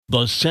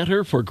The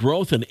Center for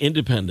Growth and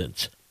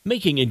Independence,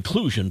 making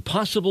inclusion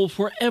possible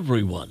for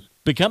everyone.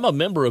 Become a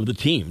member of the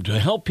team to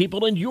help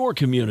people in your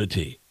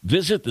community.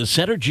 Visit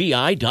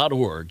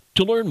thecentergi.org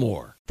to learn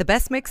more. The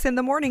best mix in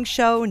the morning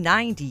show,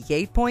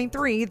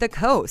 98.3 The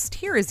Coast.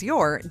 Here is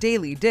your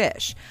daily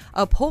dish.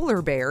 A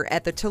polar bear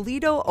at the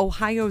Toledo,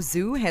 Ohio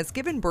Zoo has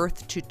given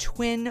birth to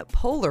twin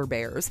polar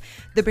bears.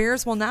 The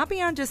bears will not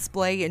be on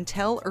display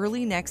until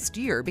early next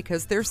year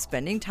because they're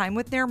spending time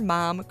with their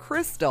mom,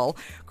 Crystal.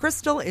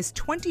 Crystal is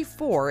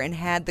 24 and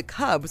had the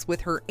cubs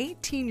with her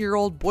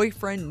 18-year-old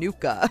boyfriend,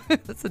 Nuka.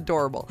 That's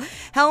adorable.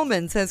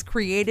 Hellmann's has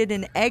created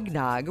an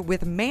eggnog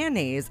with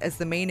mayonnaise as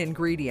the main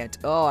ingredient.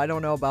 Oh, I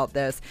don't know about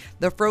this.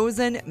 The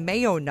frozen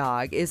mayo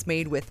nog is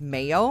made with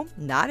mayo,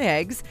 not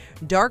eggs,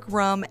 dark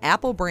rum,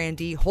 apple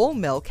brandy, whole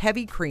milk,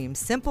 heavy cream,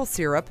 simple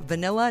syrup,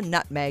 vanilla,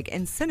 nutmeg,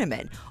 and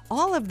cinnamon.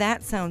 All of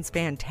that sounds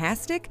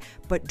fantastic,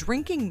 but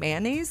drinking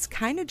mayonnaise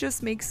kind of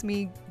just makes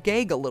me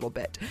gag a little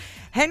bit.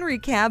 Henry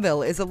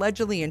Cavill is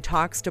allegedly in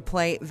talks to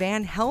play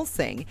Van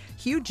Helsing.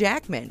 Hugh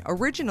Jackman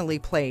originally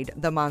played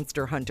the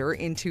Monster Hunter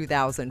in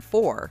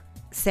 2004.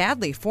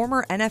 Sadly,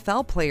 former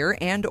NFL player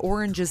and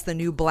Orange is the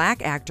New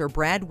Black actor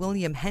Brad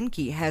William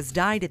Henke has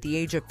died at the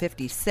age of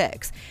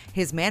 56.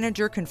 His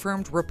manager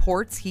confirmed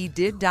reports he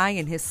did die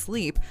in his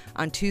sleep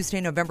on Tuesday,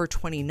 November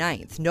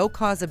 29th. No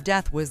cause of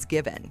death was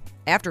given.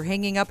 After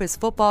hanging up his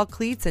football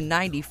cleats in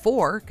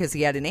 '94 because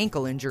he had an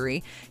ankle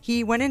injury,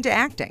 he went into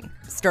acting,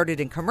 started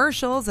in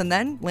commercials, and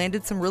then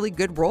landed some really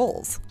good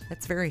roles.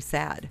 That's very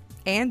sad.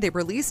 And they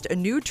released a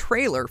new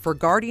trailer for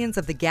Guardians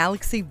of the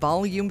Galaxy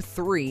Volume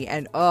 3,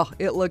 and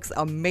it looks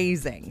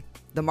amazing.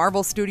 The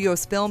Marvel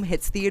Studios film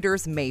hits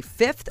theaters May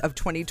 5th of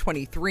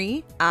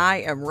 2023.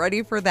 I am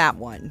ready for that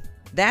one.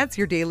 That's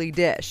your daily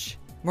dish.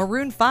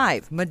 Maroon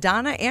 5,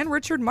 Madonna, and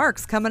Richard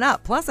Marx coming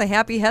up, plus a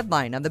happy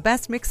headline on the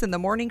best mix in the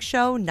morning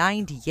show,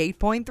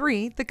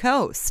 98.3 The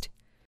Coast.